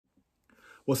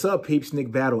What's up, peeps?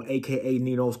 Nick Battle, a.k.a.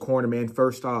 Nino's Corner, man.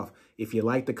 First off, if you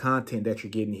like the content that you're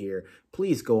getting here,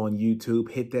 please go on YouTube,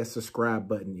 hit that subscribe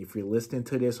button. If you're listening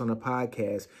to this on a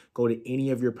podcast, go to any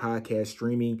of your podcast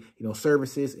streaming,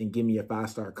 services and give me a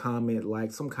 5-star comment,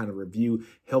 like some kind of review.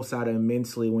 Helps out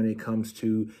immensely when it comes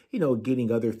to,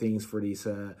 getting other things for these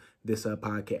this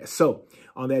podcast. So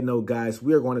on that note, guys,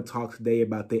 we are going to talk today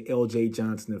about the L.J.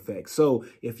 Johnson effect. So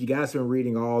if you guys have been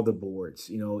reading all the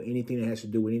boards, anything that has to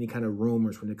do with any kind of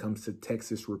rumors when it comes to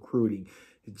Texas recruiting,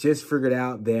 just figured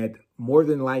out that more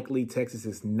than likely Texas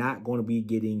is not going to be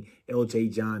getting L.J.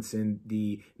 Johnson,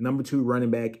 the number 2 running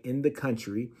back in the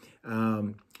country.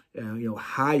 High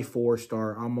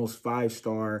 4-star, almost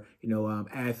 5-star,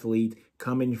 athlete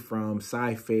coming from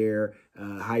Cy-Fair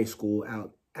High School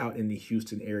out in the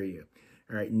Houston area.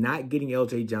 All right, not getting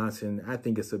L.J. Johnson, I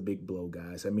think it's a big blow,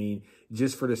 guys. I mean,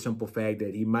 just for the simple fact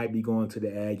that he might be going to the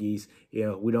Aggies.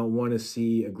 We don't want to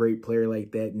see a great player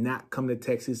like that not come to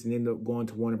Texas and end up going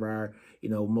to one of our,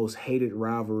 most hated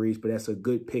rivalries. But that's a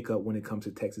good pickup when it comes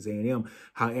to Texas A&M.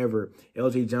 However,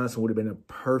 L.J. Johnson would have been a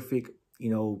perfect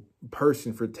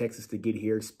person for Texas to get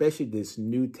here, especially this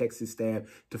new Texas staff,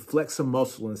 to flex some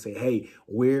muscle and say, hey,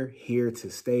 we're here to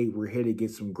stay. We're here to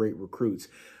get some great recruits.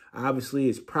 Obviously,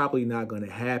 it's probably not going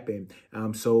to happen.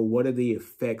 So what are the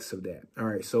effects of that? All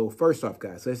right, so first off,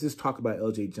 guys, let's just talk about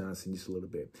L.J. Johnson just a little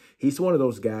bit. He's one of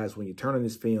those guys, when you turn on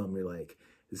his film, you're like,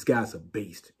 this guy's a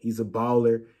beast. He's a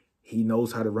baller. He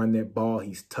knows how to run that ball.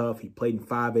 He's tough. He played in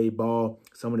 5A ball,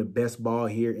 some of the best ball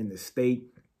here in the state.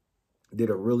 Did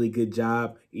a really good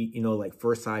job, like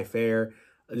first Cy-Fair.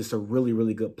 Just a really,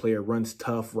 really good player. Runs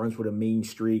tough, runs with a mean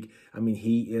streak. I mean,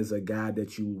 he is a guy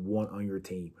that you want on your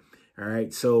team. All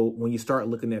right, so when you start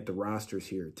looking at the rosters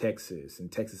here, Texas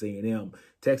and Texas A&M,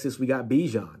 Texas, we got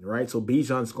Bijan, right? So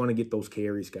Bijan's going to get those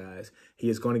carries, guys. He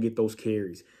is going to get those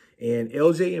carries. And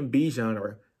LJ and Bijan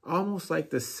are almost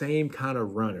like the same kind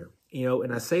of runner,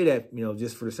 and I say that,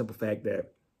 just for the simple fact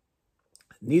that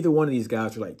neither one of these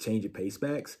guys are like change of pace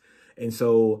backs. And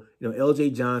so,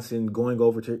 L.J. Johnson going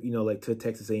over to, to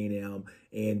Texas A&M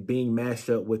and being matched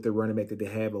up with the running back that they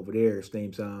have over there, his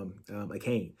name's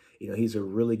McCain. He's a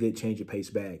really good change of pace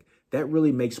back. That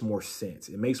really makes more sense.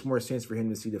 It makes more sense for him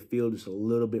to see the field just a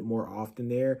little bit more often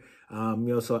there.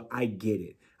 So I get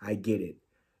it. I get it.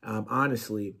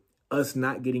 Honestly, us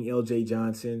not getting L.J.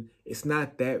 Johnson, it's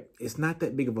not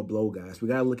that big of a blow, guys. We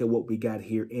got to look at what we got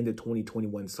here in the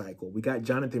 2021 cycle. We got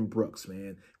Jonathan Brooks,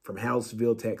 man, from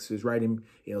Hallettsville, Texas, right in,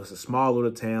 it's a small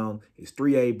little town. It's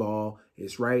 3A ball.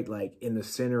 It's right like in the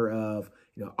center of,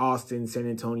 Austin, San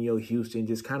Antonio, Houston,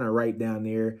 just kind of right down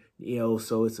there,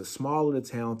 so it's a small little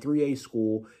town, 3A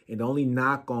school. And the only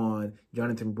knock on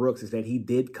Jonathan Brooks is that he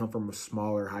did come from a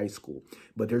smaller high school,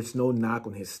 but there's no knock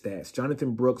on his stats.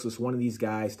 Jonathan Brooks was one of these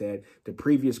guys that the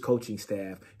previous coaching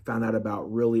staff found out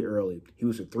about really early. He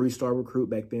was a 3-star recruit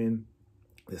back then.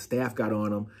 The staff got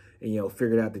on him and,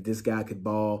 figured out that this guy could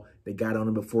ball. They got on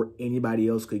him before anybody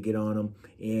else could get on him.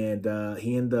 And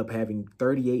he ended up having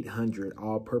 3,800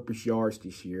 all-purpose yards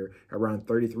this year, around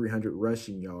 3,300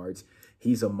 rushing yards.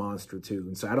 He's a monster, too.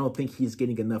 And so I don't think he's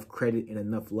getting enough credit and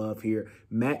enough love here.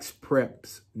 Max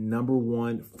Prep's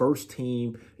 #1 first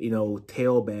team,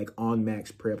 tailback on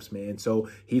Max Preps, man. So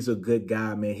he's a good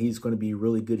guy, man. He's going to be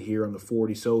really good here on the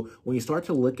 40. So when you start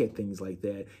to look at things like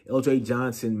that, L.J.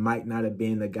 Johnson might not have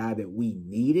been the guy that we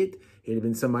needed. It'd have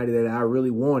been somebody that I really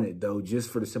wanted, though,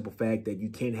 just for the simple fact that you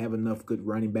can't have enough good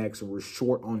running backs, and we're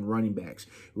short on running backs.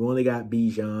 We only got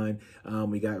Bijan,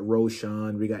 we got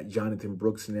Roshan, we got Jonathan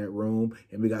Brooks in that room,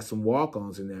 and we got some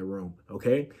walk-ons in that room,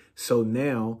 okay? So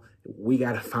now we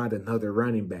got to find another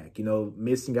running back.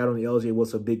 Missing out on the LJ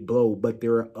was a big blow, but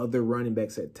there are other running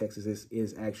backs that Texas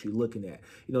is actually looking at.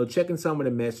 Checking some of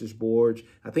the message boards.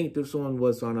 I think this one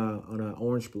was on a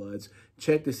Orange Bloods.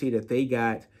 Check to see that they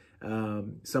got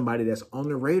somebody that's on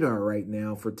the radar right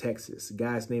now for Texas. The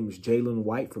guy's name is Jalen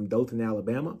White from Dothan,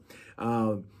 Alabama.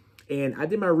 And I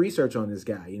did my research on this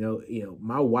guy.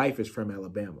 My wife is from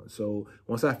Alabama. So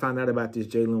once I found out about this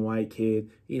Jalen White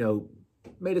kid,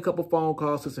 made a couple phone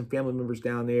calls to some family members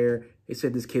down there. They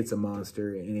said this kid's a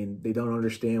monster, and they don't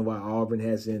understand why Auburn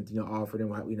hasn't, offered him,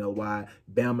 why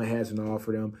Bama hasn't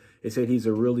offered him. They said he's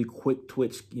a really quick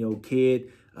twitch,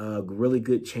 kid. Really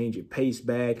good change of pace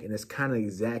back, and that's kind of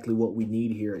exactly what we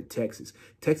need here at Texas.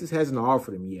 Texas hasn't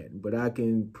offered him yet, but I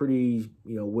can pretty,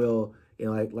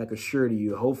 like assure to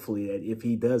you, hopefully, that if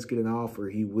he does get an offer,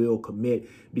 he will commit,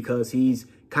 because he's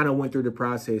kind of went through the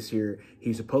process here.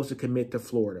 He's supposed to commit to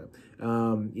Florida.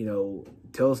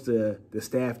 Tells the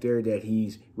staff there that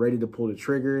he's ready to pull the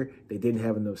trigger. They didn't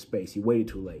have enough space. He waited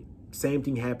too late. Same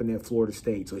thing happened at Florida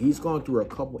State. So he's gone through a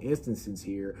couple instances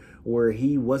here where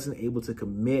he wasn't able to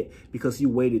commit because he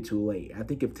waited too late. I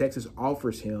think if Texas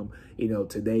offers him,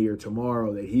 today or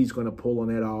tomorrow, that he's going to pull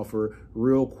on that offer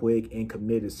real quick and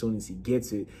commit as soon as he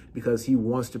gets it, because he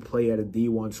wants to play at a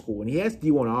D1 school. And he has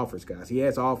D1 offers, guys. He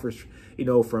has offers,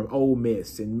 from Ole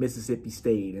Miss and Mississippi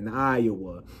State and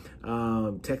Iowa.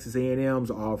 Texas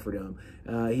A&M's offered him.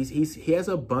 He has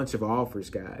a bunch of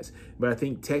offers, guys. But I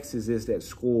think Texas is that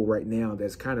school right now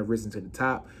that's kind of risen to the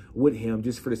top with him,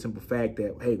 just for the simple fact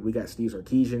that, hey, we got Steve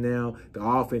Sarkisian now. The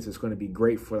offense is going to be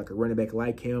great for like a running back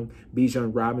like him.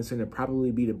 Bijan Robinson will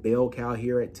probably be the bell cow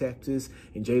here at Texas,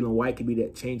 and Jalen White could be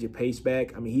that change of pace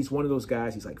back. I mean, he's one of those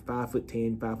guys. He's like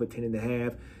 5'10", 5'10 and a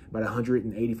half, about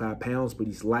 185 pounds, but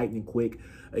he's lightning quick.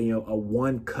 A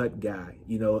one-cut guy.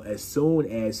 As soon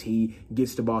as he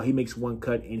gets the ball, he makes one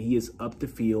cut and he is up the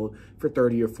field for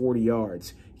 30 or 40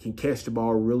 yards. He can catch the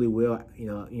ball really well,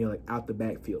 like out the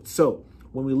backfield. So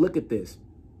when we look at this,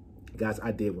 guys,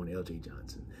 I did want LJ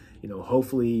Johnson.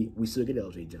 Hopefully we still get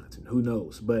LJ Johnson. Who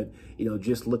knows? But,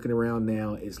 just looking around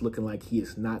now, it's looking like he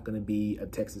is not going to be a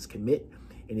Texas commit.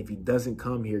 And if he doesn't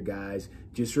come here, guys,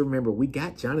 just remember, we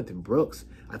got Jonathan Brooks.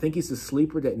 I think he's a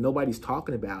sleeper that nobody's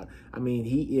talking about. I mean,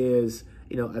 he is,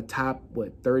 a top,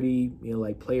 30,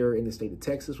 player in the state of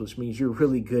Texas, which means you're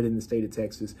really good in the state of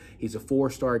Texas. He's a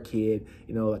 4-star kid,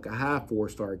 like a high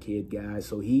 4-star kid, guys.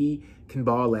 So he can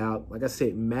ball out. Like I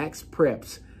said, Max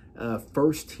Prep's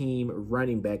first team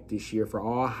running back this year for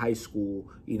all high school,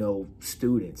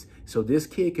 students. So this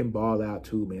kid can ball out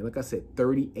too, man. Like I said,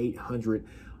 3,800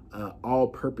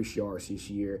 all-purpose yards this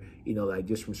year, like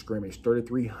just from scrimmage,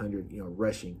 3,300,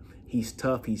 rushing. He's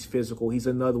tough. He's physical. He's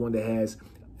another one that has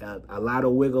a lot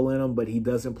of wiggle in him, but he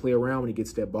doesn't play around when he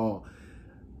gets that ball.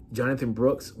 Jonathan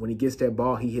Brooks, when he gets that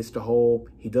ball, he hits the hole.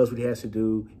 He does what he has to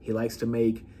do. He likes to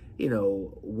make,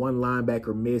 one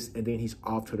linebacker miss, and then he's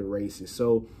off to the races.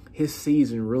 So his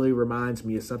season really reminds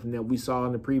me of something that we saw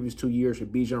in the previous 2 years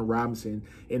with Bijan Robinson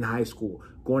in high school,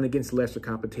 going against lesser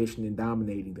competition and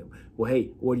dominating them. Well,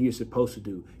 hey, what are you supposed to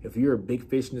do? If you're a big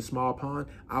fish in a small pond,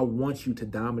 I want you to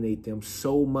dominate them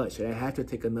so much that I have to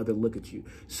take another look at you.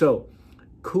 So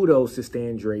kudos to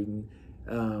Stan Drayton,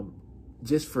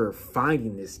 just for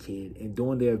finding this kid and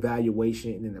doing the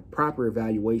evaluation and then the proper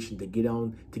evaluation to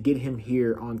get him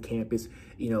here on campus,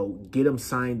 get him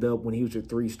signed up when he was a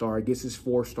 3-star, gets his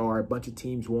 4-star, a bunch of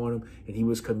teams want him, and he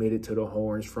was committed to the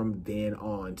Horns from then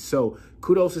on. So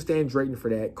kudos to Stan Drayton for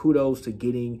that. Kudos to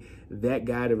getting that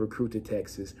guy to recruit to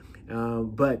Texas.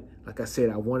 But like I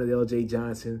said, I wanted LJ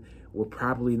Johnson. We're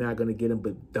probably not going to get him,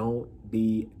 but don't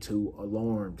be too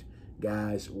alarmed.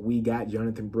 Guys, we got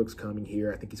Jonathan Brooks coming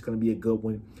here. I think it's going to be a good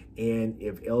one. And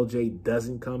if LJ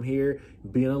doesn't come here,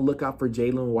 be on the lookout for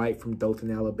Jalen White from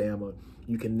Dothan, Alabama.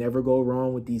 You can never go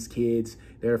wrong with these kids.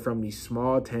 They're from these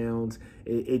small towns.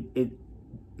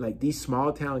 Like these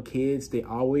small town kids, they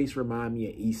always remind me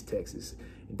of East Texas.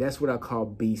 And that's what I call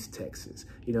Beast Texas.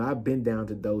 I've been down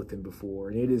to Dothan before,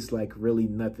 and it is like really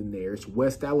nothing there. It's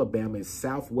West Alabama. It's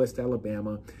Southwest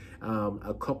Alabama,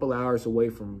 a couple hours away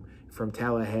from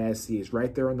Tallahassee. It's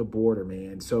right there on the border,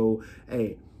 man. So,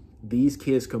 hey, these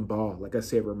kids can ball. Like I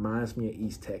said, reminds me of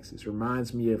East Texas.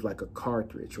 Reminds me of like a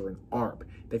Carthage or an ARP.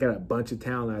 They got a bunch of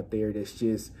talent out there that's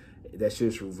just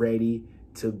ready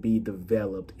to be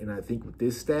developed. And I think with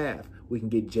this staff, we can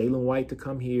get Jalen White to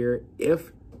come here.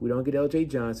 If we don't get LJ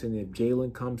Johnson, if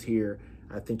Jalen comes here,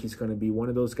 I think he's going to be one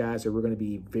of those guys that we're going to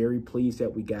be very pleased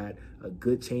that we got a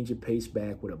good change of pace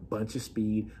back with a bunch of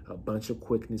speed, a bunch of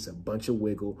quickness, a bunch of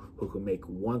wiggle, who can make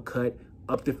one cut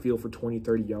up the field for 20,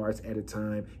 30 yards at a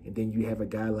time. And then you have a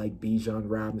guy like Bijan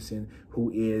Robinson, who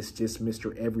is just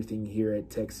Mr. Everything here at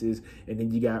Texas. And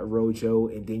then you got Rojo,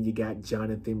 and then you got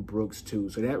Jonathan Brooks too.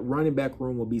 So that running back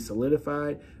room will be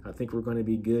solidified. I think we're going to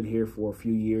be good here for a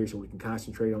few years, and we can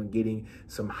concentrate on getting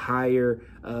some higher,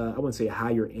 I wouldn't say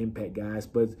higher impact guys,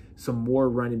 but some more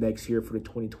running backs here for the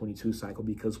 2022 cycle,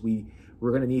 because we're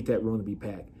going to need that room to be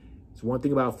packed. It's one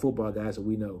thing about football, guys, that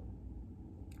we know.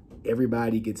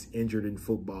 Everybody gets injured in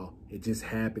football. It just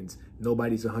happens.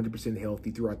 Nobody's 100% healthy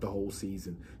throughout the whole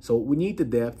season. So we need the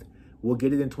depth. We'll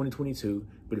get it in 2022.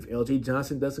 But if LJ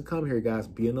Johnson doesn't come here, guys,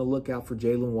 be on the lookout for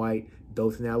Jalen White,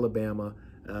 Dothan, Alabama.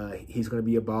 He's going to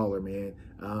be a baller, man.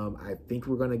 I think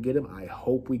we're going to get him. I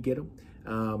hope we get him.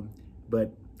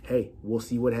 But, hey, we'll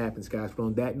see what happens, guys. But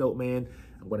on that note, man,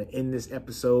 I'm going to end this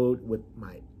episode with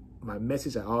my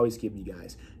message I always give you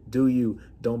guys.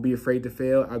 Don't be afraid to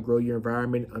fail. Outgrow your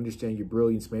environment. Understand your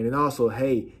brilliance, man. And also,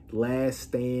 hey, last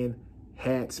stand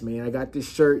hats, man. I got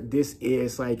this shirt. This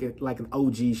is like an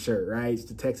OG shirt, right? It's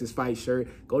the Texas Fight shirt.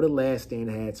 Go to Last Stand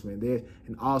Hats, man. They're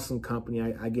an awesome company.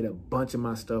 I get a bunch of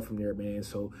my stuff from there, man.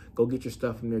 So go get your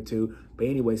stuff from there too. But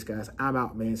anyways, guys, I'm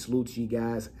out, man. Salute to you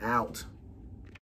guys. Out.